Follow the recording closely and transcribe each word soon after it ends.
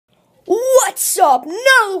What's up,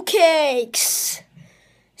 Nuddle Cakes?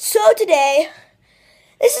 So today,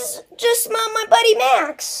 this is just my buddy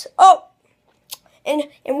Max. Oh, and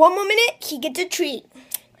in one more minute, he gets a treat.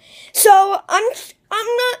 So I'm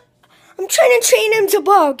trying to train him to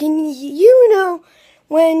bark, and you know,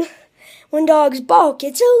 when dogs bark,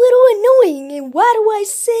 it's a little annoying. And why do I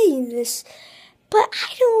say this? But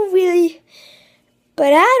I don't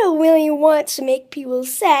really want to make people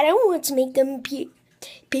sad. I want to make them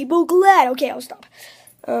people glad. Okay, I'll stop.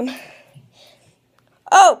 Oh,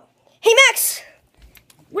 hey Max!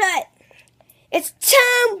 What? It's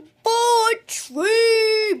time for a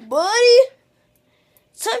treat, buddy!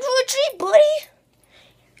 It's time for a treat, buddy!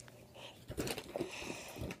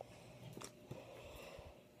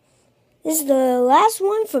 This is the last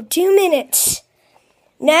one for 2 minutes.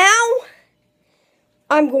 Now,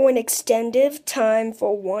 I'm going extended time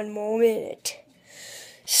for 1 more minute.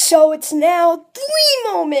 So it's now 3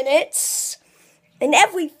 more minutes, and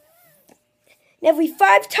every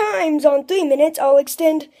 5 times on 3 minutes, I'll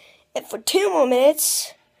extend it for 2 more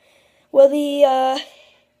minutes. Will be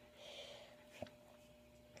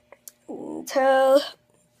until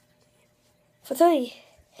for 30.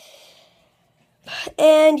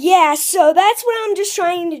 And yeah, so that's what I'm just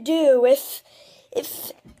trying to do. If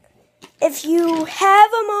you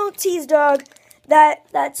have a Maltese dog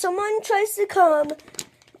that someone tries to come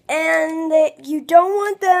and that you don't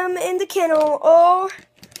want them in the kennel or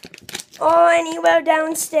anywhere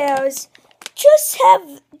downstairs, just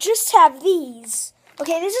have these.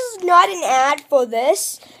 Okay, this is not an ad for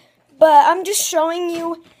this, but I'm just showing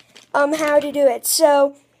you how to do it.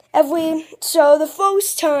 So the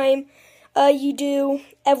first time you do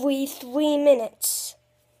every 3 minutes.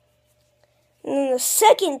 And then the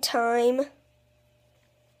second time,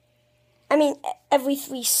 every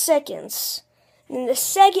 3 seconds. And then the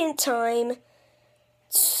second time,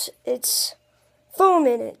 it's 4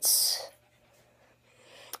 minutes.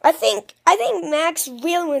 I think Max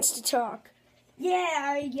really wants to talk. Yeah,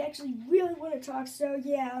 I actually really want to talk. So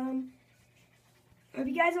yeah, hope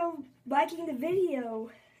you guys are liking the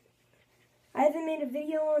video. I haven't made a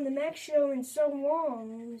video on the Max show in so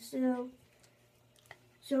long, so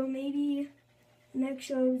maybe the Max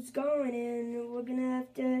show's gone, and we're gonna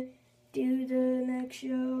have to do the Max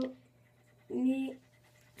show, meet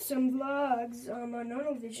some vlogs on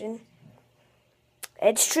Nuddle Vision.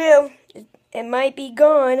 It's true. It might be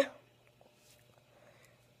gone.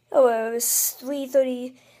 Oh, it was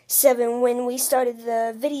 3:37 when we started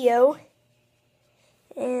the video,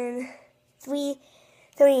 and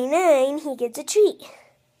 3:39 he gets a treat.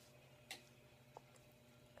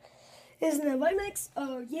 Isn't that right, Max?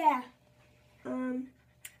 Oh yeah.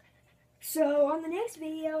 So on the next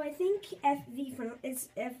video, I think it's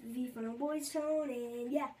FV Funnel Boys tone,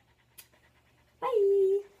 and yeah.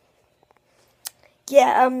 Bye.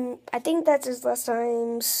 Yeah, I think that's his last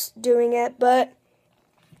time doing it, but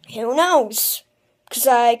who knows? Because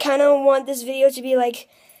I kind of want this video to be like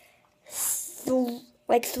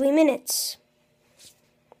 3 minutes.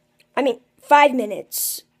 5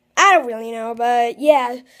 minutes. I don't really know, but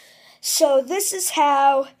yeah. So this is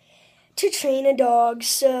how to train a dog.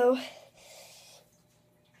 So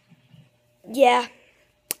yeah.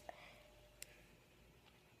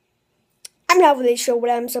 I'm not really sure what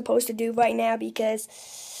I'm supposed to do right now because,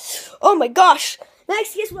 oh my gosh.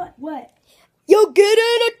 Max, guess what? What? You're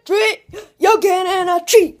getting a treat. You're getting a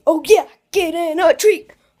treat. Oh yeah, getting a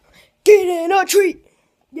treat. Getting a treat.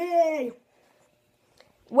 Yay.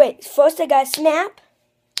 Wait, first I gotta snap.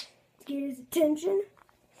 Get his attention.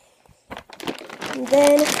 And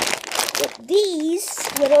then with these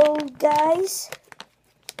little guys.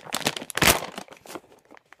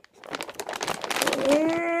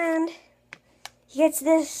 And he gets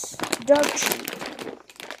this dog treat.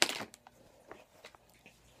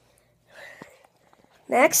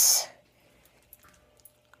 Next.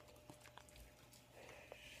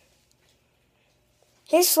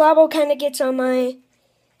 His slobber kind of gets on my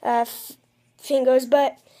fingers,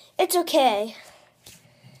 but it's okay.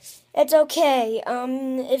 It's okay.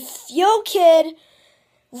 If your kid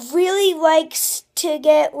really likes to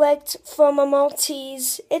get licked from a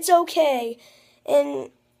Maltese, it's okay.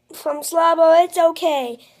 And from slobber, it's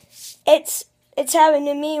okay. It's happened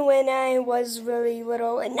to me when I was really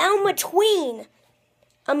little, and now I'm a tween.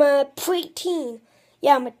 I'm a preteen.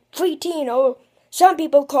 Yeah, I'm a preteen. Or some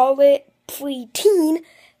people call it preteen,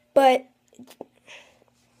 but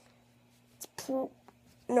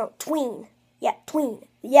tween. Yeah, tween.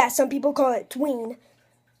 Yeah, some people call it tween.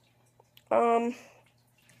 Yeah,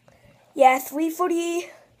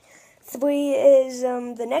 3:43 is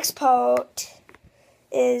the next part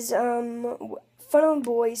is Funnel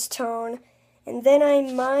Boys tone, And then I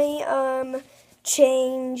might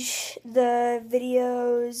change the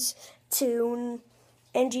videos to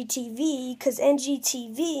NGTV, because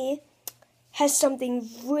NGTV has something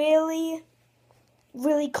really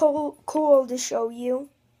cool to show you.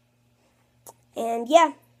 And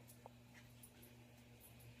yeah.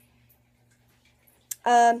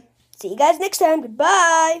 See you guys next time.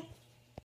 Goodbye.